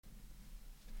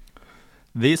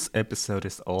This episode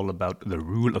is all about the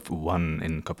rule of one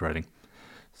in copywriting.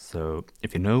 So,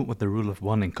 if you know what the rule of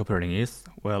one in copywriting is,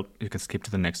 well, you can skip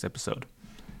to the next episode.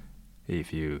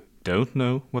 If you don't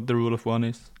know what the rule of one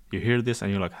is, you hear this and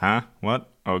you're like, huh? What?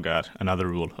 Oh god, another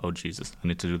rule. Oh Jesus, I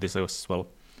need to do this as well.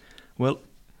 Well,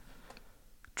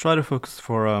 try to focus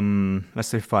for, let's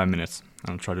say 5 minutes.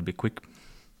 I'll try to be quick.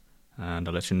 And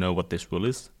I'll let you know what this rule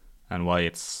is and why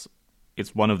it's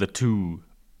one of the two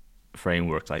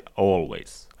frameworks I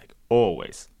always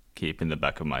keep in the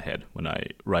back of my head when I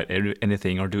write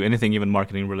anything or do anything even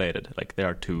marketing related. Like there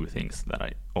are two things that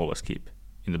I always keep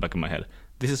in the back of my head.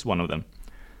 This is one of them.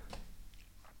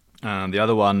 And the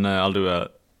other one, I'll do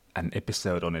an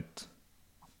episode on it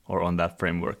or on that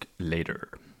framework later.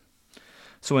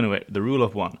 So anyway, the rule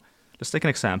of one. Let's take an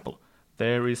example.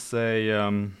 There is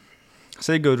a,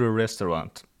 say you go to a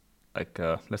restaurant, like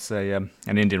let's say an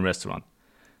Indian restaurant,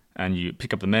 and you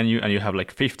pick up the menu and you have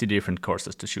like 50 different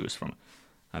courses to choose from.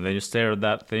 And then you stare at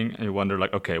that thing and you wonder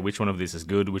like, okay, which one of these is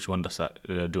good? Which one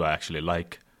do I actually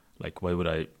like? Like, why would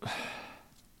I,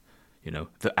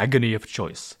 the agony of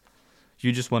choice.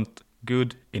 You just want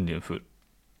good Indian food.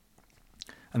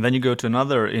 And then you go to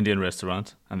another Indian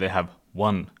restaurant and they have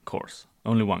one course,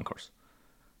 only one course.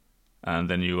 And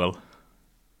then you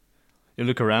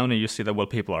look around and you see that, well,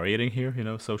 people are eating here,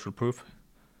 social proof.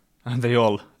 And they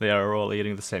are all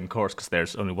eating the same course because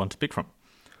there's only one to pick from.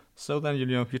 So then,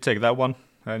 you take that one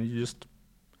and you just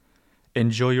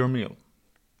enjoy your meal.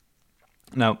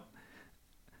 Now,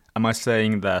 am I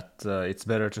saying that it's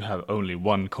better to have only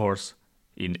one course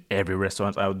in every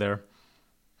restaurant out there?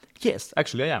 Yes,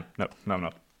 actually I am. No, I'm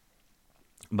not.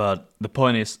 But the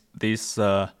point is, this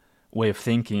way of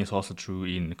thinking is also true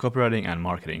in copywriting and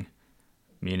marketing,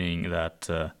 meaning that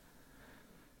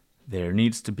there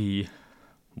needs to be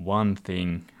one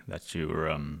thing that you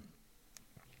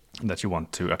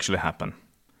want to actually happen.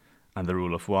 And the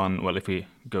rule of one, well, if we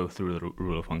go through the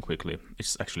rule of one quickly,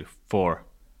 it's actually 4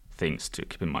 things to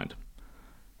keep in mind.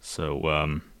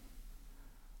 So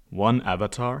one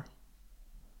avatar,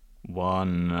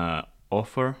 one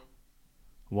offer,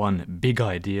 one big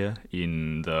idea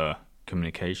in the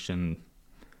communication,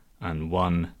 and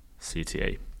one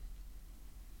CTA.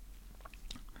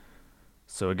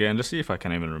 So again, let's see if I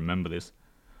can even remember this.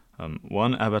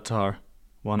 One avatar,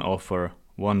 one offer,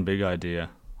 one big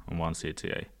idea, and one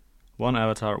CTA. One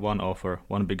avatar, one offer,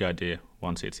 one big idea,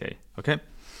 one CTA. Okay?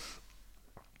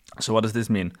 So what does this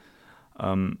mean?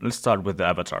 Let's start with the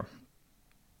avatar.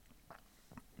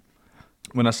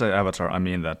 When I say avatar, I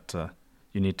mean that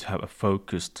you need to have a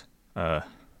focused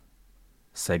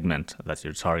segment that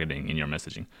you're targeting in your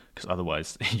messaging, because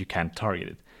otherwise you can't target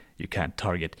it. You can't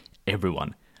target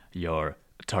everyone. Your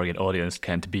target audience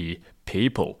can't be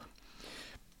people.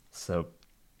 So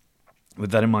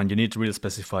with that in mind, you need to really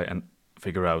specify and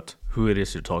figure out who it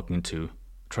is you're talking to.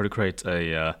 Try to create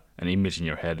an image in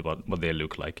your head what they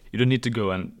look like. You don't need to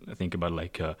go and think about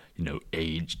like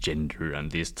age, gender,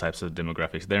 and these types of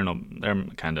demographics. They're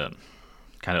kind of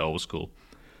old school.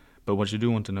 But what you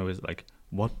do want to know is like,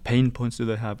 what pain points do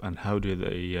they have, and how do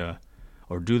they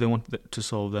or do they want to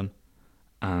solve them?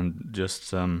 And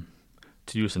just to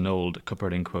use an old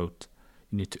copywriting quote,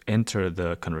 you need to enter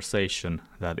the conversation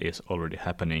that is already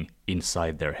happening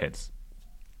inside their heads.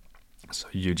 So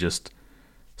you just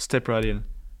step right in,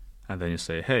 and then you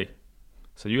say, hey,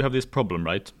 so you have this problem,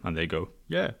 right? And they go,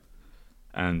 yeah.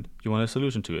 And you want a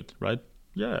solution to it, right?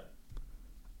 Yeah.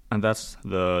 And that's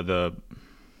the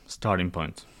starting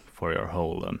point for your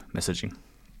whole messaging.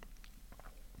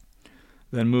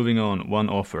 Then moving on, one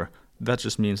offer. That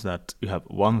just means that you have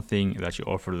one thing that you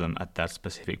offer them at that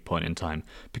specific point in time.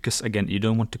 Because again, you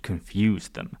don't want to confuse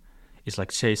them. It's like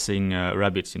chasing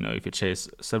rabbits, If you chase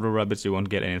several rabbits, you won't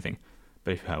get anything.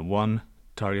 But if you have one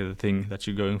targeted thing that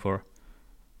you're going for,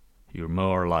 you're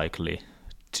more likely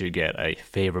to get a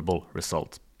favorable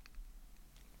result.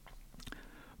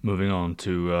 Moving on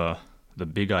to the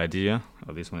big idea.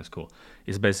 Oh, this one is cool.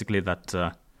 It's basically that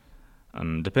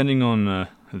depending on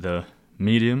the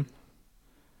medium,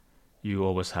 you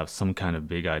always have some kind of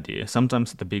big idea.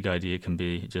 Sometimes the big idea can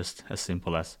be just as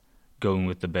simple as going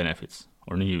with the benefits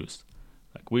or news.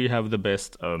 Like, we have the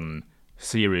best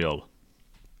cereal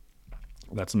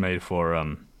that's made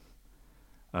for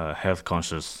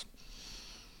health-conscious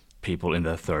people in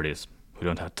their 30s who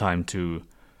don't have time to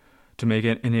make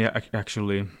any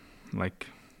actually like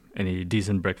any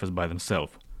decent breakfast by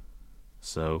themselves.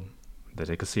 So they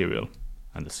take a cereal,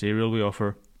 and the cereal we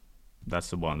offer,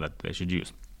 that's the one that they should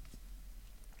use.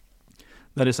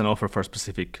 That is an offer for a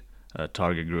specific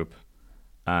target group,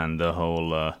 and the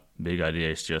whole big idea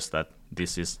is just that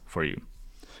this is for you.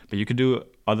 But you could do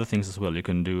other things as well. You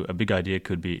can do a big idea,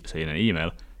 could be, say, in an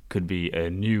email, could be a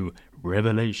new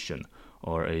revelation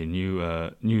or a new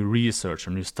research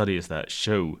or new studies that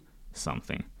show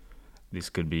something. This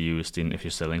could be used in if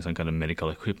you're selling some kind of medical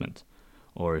equipment,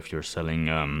 or if you're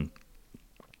selling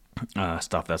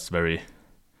stuff that's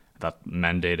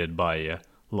mandated by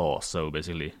law. So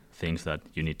basically, things that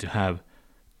you need to have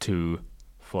to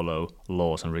follow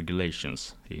laws and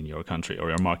regulations in your country or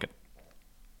your market.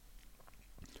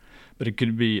 But it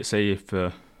could be, say,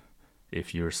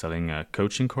 if you're selling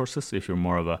coaching courses, if you're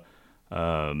more of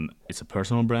it's a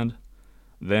personal brand,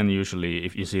 then usually,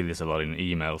 if you see this a lot in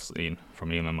emails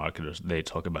from email marketers, they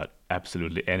talk about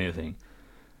absolutely anything,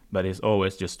 but it's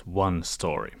always just one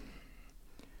story.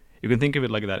 You can think of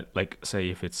it like that, like say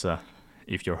if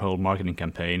your whole marketing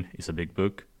campaign is a big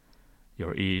book,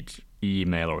 your each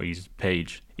email or each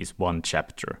page is one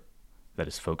chapter that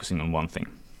is focusing on one thing.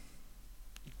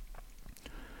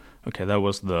 Okay, that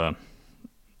was the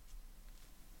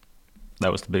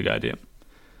big idea.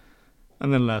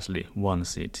 And then lastly, one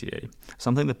CTA.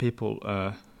 Something that people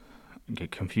get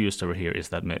confused over here is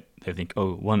that they think,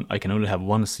 I can only have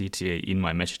one CTA in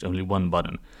my message, only one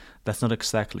button. That's not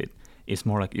exactly it. It's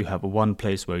more like you have one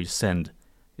place where you send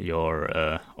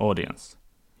your audience.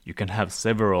 You can have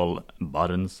several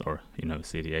buttons or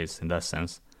CTAs in that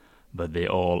sense, but they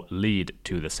all lead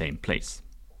to the same place.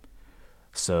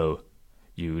 So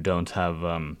you don't have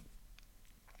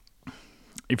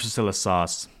if you sell a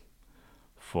SaaS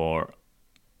for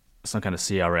some kind of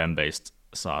CRM based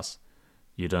SaaS,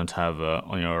 you don't have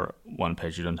on your one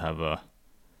page, you don't have a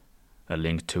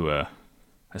link to a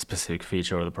specific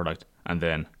feature of the product and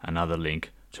then another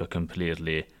link to a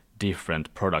completely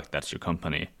different product that your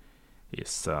company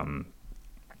is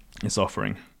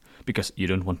offering, because you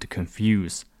don't want to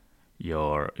confuse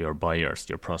your buyers,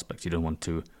 your prospects. You don't want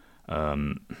to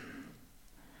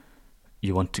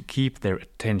you want to keep their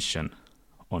attention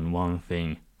on one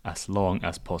thing as long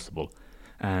as possible.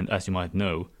 And as you might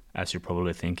know, as you're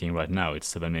probably thinking right now, it's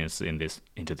 7 minutes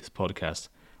into this podcast,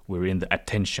 we're in the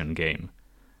attention game.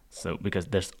 So because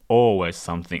there's always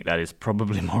something that is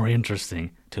probably more interesting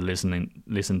to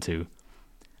listen to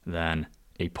than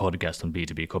a podcast on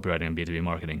B2B copywriting and B2B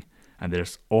marketing. And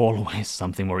there's always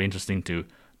something more interesting to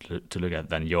look at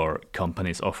than your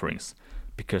company's offerings.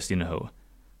 Because,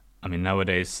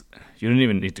 nowadays, you don't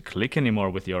even need to click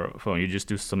anymore with your phone. You just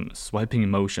do some swiping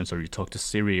motions, or you talk to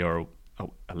Siri or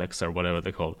Alexa or whatever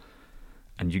they call,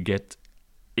 and you get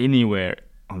anywhere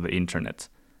on the internet.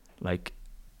 Like,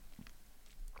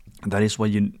 that is why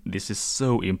this is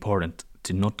so important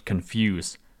to not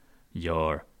confuse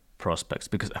your prospects,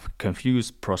 because a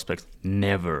confused prospect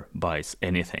never buys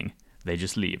anything. They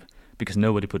just leave, because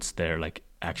nobody puts their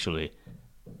actually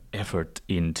effort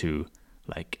into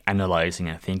analyzing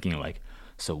and thinking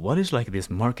so what is this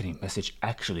marketing message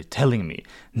actually telling me?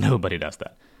 Nobody does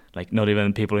that. Not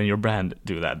even people in your brand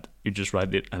do that. You just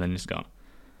write it and then it's gone.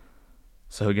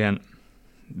 So again,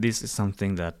 this is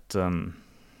something that you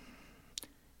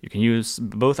can use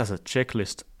both as a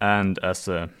checklist and as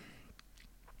a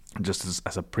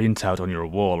printout on your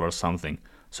wall or something,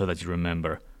 so that you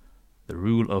remember the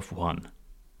rule of one.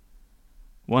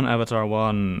 One avatar,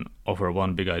 one offer,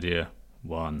 one big idea,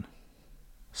 one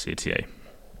CTA.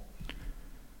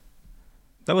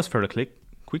 That was fairly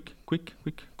quick.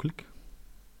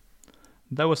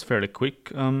 That was fairly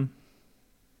quick. I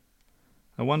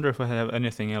wonder if I have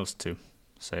anything else to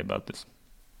say about this.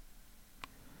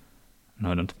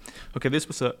 No, I don't. Okay, this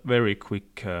was a very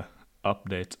quick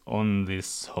update on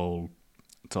this whole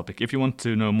topic. If you want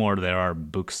to know more, there are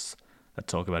books that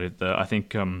talk about it. I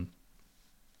think,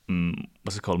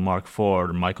 what's it called? Mark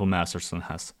Ford, Michael Masterson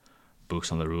has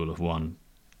books on the rule of one,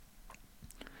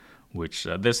 which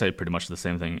they say pretty much the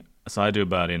same thing as I do,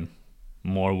 but in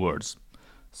more words.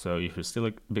 So if you're still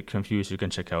a bit confused, you can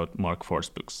check out Mark Ford's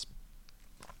books.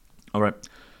 All right.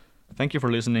 Thank you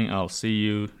for listening. I'll see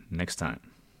you next time.